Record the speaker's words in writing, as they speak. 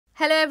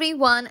Hello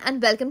everyone and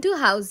welcome to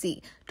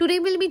Housey. Today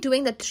we'll be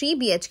doing the 3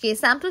 BHK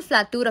sample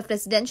flat tour of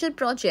residential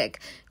project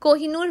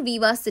Kohinoor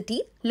Viva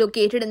City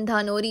located in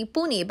Dhanori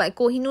Pune by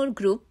Kohinoor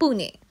Group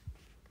Pune.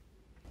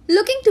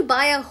 Looking to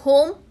buy a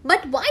home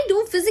but why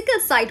do physical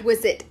site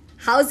visit?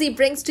 Housey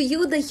brings to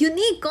you the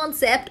unique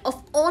concept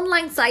of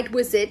online site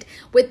visit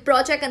with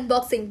project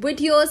unboxing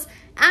videos,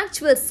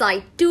 actual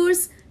site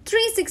tours,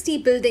 360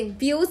 building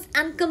views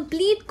and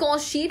complete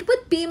cost sheet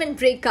with payment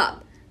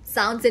breakup.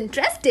 Sounds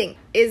interesting,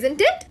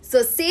 isn't it?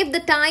 So save the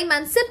time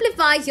and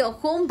simplify your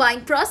home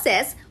buying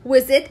process.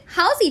 Visit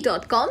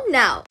housey.com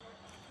now.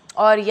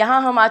 और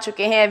यहाँ हम आ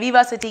चुके हैं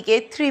Viva city के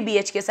 3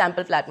 BHK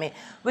sample flat में,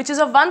 which is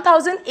of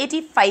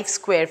 1085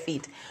 square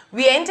feet.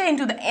 We enter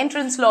into the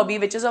entrance lobby,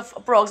 which is of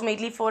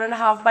approximately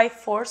 4.5 by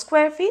 4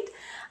 square feet,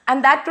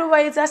 and that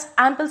provides us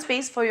ample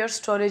space for your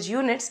storage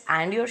units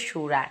and your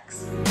shoe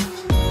racks.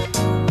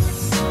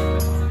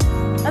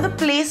 Now the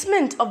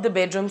placement of the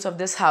bedrooms of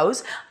this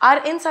house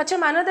are in such a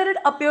manner that it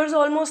appears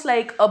almost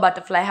like a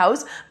butterfly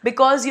house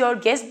because your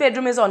guest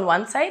bedroom is on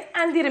one side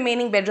and the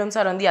remaining bedrooms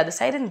are on the other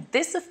side, and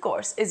this of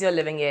course is your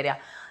living area.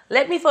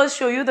 Let me first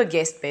show you the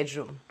guest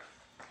bedroom.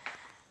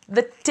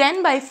 The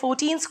 10 by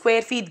 14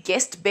 square feet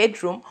guest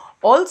bedroom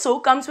also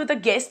comes with a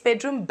guest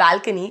bedroom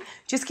balcony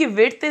जिसकी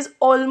width is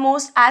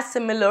almost as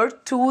similar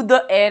to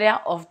the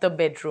area of the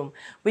bedroom,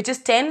 which is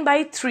 10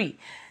 by 3.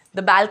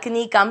 The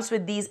balcony comes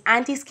with these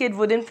anti-skid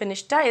wooden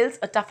finished tiles,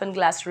 a toughened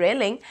glass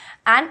railing,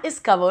 and is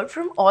covered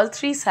from all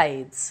 3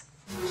 sides.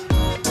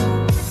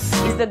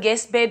 Is the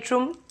guest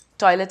bedroom,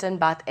 toilet and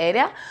bath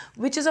area,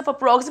 which is of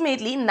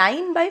approximately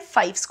 9 by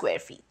 5 square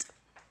feet.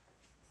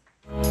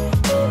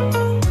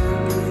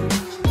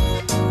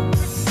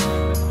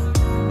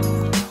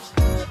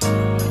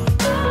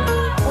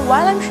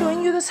 While I'm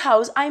showing you this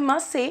house, I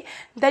must say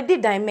that the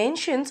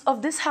dimensions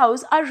of this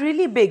house are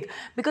really big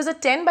because a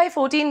 10 by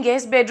 14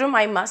 guest bedroom,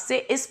 I must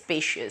say, is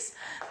spacious.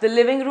 The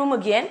living room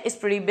again is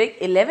pretty big,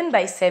 11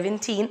 by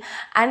 17,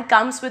 and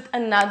comes with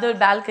another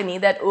balcony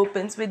that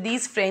opens with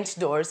these French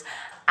doors.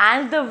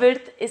 And the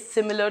width is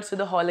similar to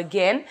the hall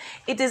again.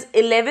 It is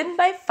 11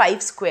 by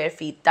 5 square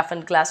feet,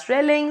 toughened glass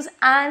railings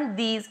and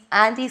these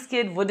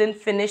anti-skid wooden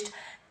finished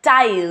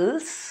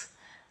tiles,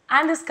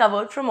 and is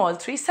covered from all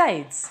 3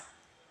 sides.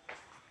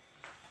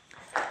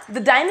 The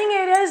dining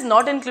area is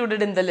not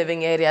included in the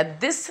living area.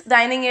 This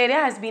dining area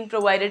has been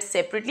provided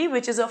separately,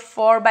 which is a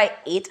 4 by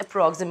 8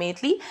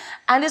 approximately,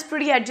 and is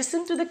pretty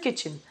adjacent to the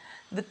kitchen.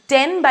 The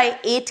 10 by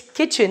 8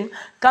 kitchen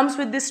comes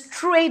with this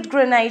straight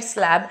granite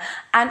slab,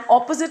 an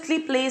oppositely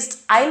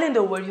placed island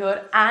over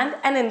here, and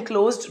an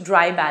enclosed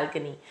dry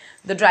balcony.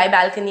 The dry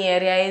balcony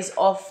area is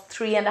of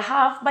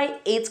 3.5 by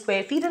 8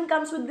 square feet and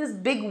comes with this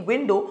big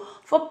window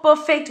for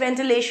perfect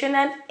ventilation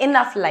and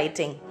enough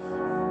lighting.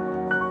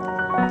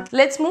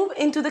 Let's move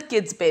into the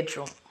kids'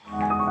 bedroom.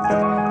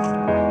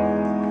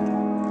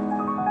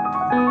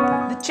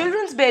 The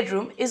children's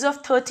bedroom is of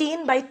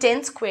 13 by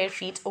 10 square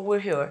feet over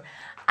here,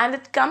 and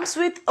it comes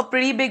with a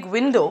pretty big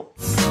window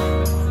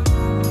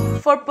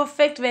for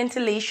perfect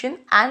ventilation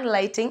and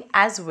lighting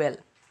as well.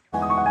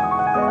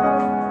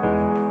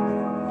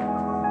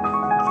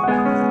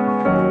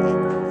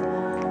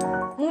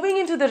 Moving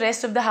into the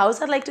rest of the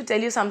house, I'd like to tell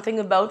you something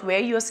about where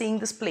you are seeing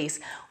this place.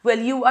 Well,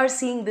 you are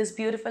seeing this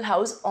beautiful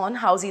house on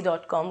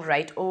housey.com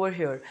right over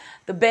here.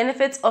 The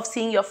benefits of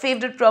seeing your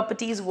favorite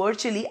properties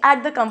virtually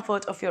at the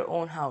comfort of your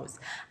own house.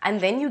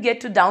 And then you get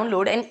to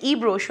download an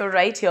e-brochure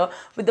right here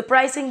with the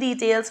pricing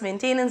details,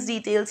 maintenance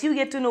details. You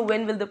get to know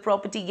when will the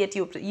property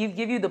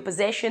give you the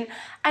possession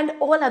and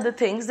all other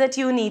things that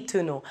you need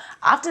to know.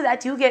 After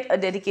that, you get a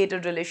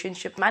dedicated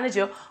relationship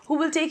manager who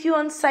will take you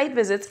on site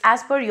visits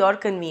as per your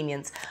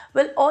convenience.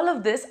 Well, all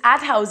of this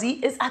at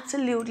Housey is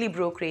absolutely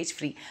brokerage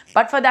free.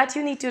 But for that,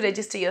 you need to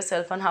register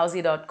yourself on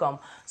housey.com.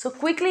 So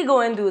quickly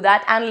go and do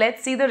that, and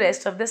let's see the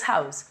rest of this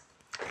house.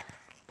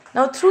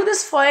 Now through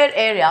this foyer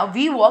area,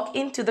 we walk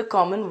into the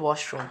common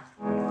washroom.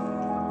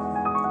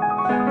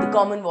 The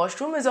common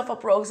washroom is of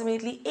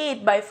approximately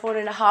 8 by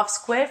 4.5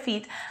 square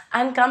feet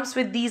and comes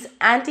with these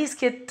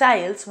anti-skid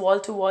tiles,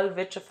 wall-to-wall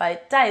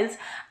vitrified tiles,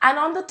 and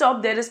on the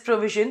top there is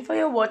provision for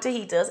your water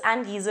heaters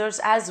and geysers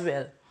as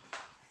well.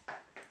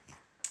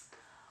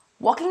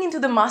 Walking into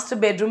the master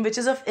bedroom, which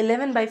is of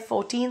 11 by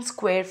 14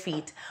 square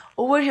feet.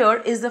 Over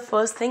here is the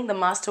first thing, the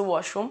master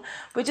washroom,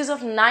 which is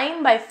of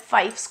 9 by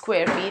 5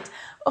 square feet.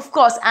 Of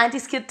course,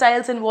 anti-skid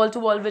tiles and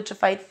wall-to-wall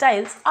vitrified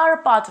tiles are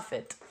a part of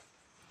it.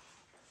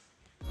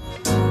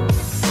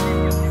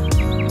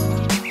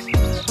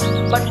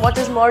 But what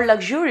is more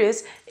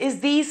luxurious is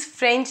these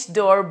French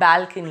door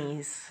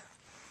balconies.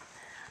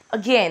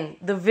 Again,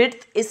 the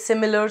width is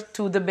similar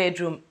to the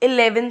bedroom,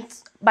 11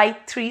 by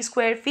 3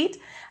 square feet.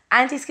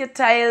 Anti-skid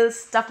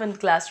tiles, toughened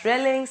glass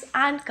railings,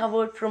 and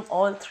covered from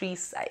all 3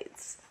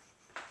 sides.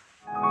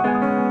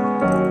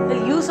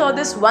 Well, you saw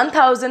this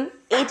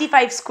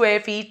 1085 square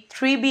feet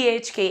 3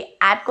 BHK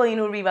at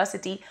Kohinoor Viva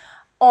City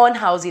on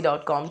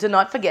housey.com. Do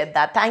not forget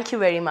that. Thank you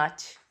very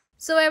much.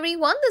 So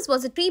everyone, this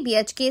was a 3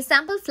 BHK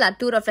sample flat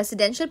tour of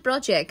residential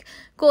project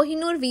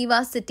Kohinoor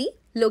Viva City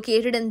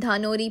located in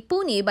Dhanori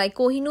Pune by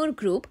Kohinoor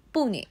Group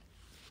Pune.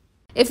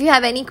 If you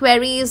have any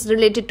queries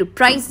related to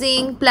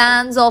pricing,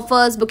 plans,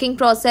 offers, booking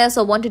process,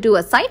 or want to do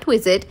a site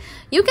visit,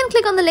 you can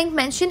click on the link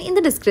mentioned in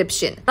the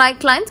description. Our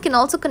clients can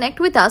also connect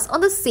with us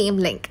on the same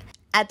link.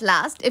 At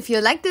last, if you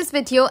like this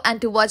video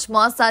and to watch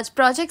more such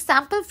project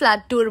sample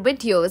flat tour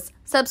videos,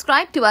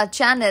 subscribe to our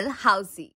channel Housey.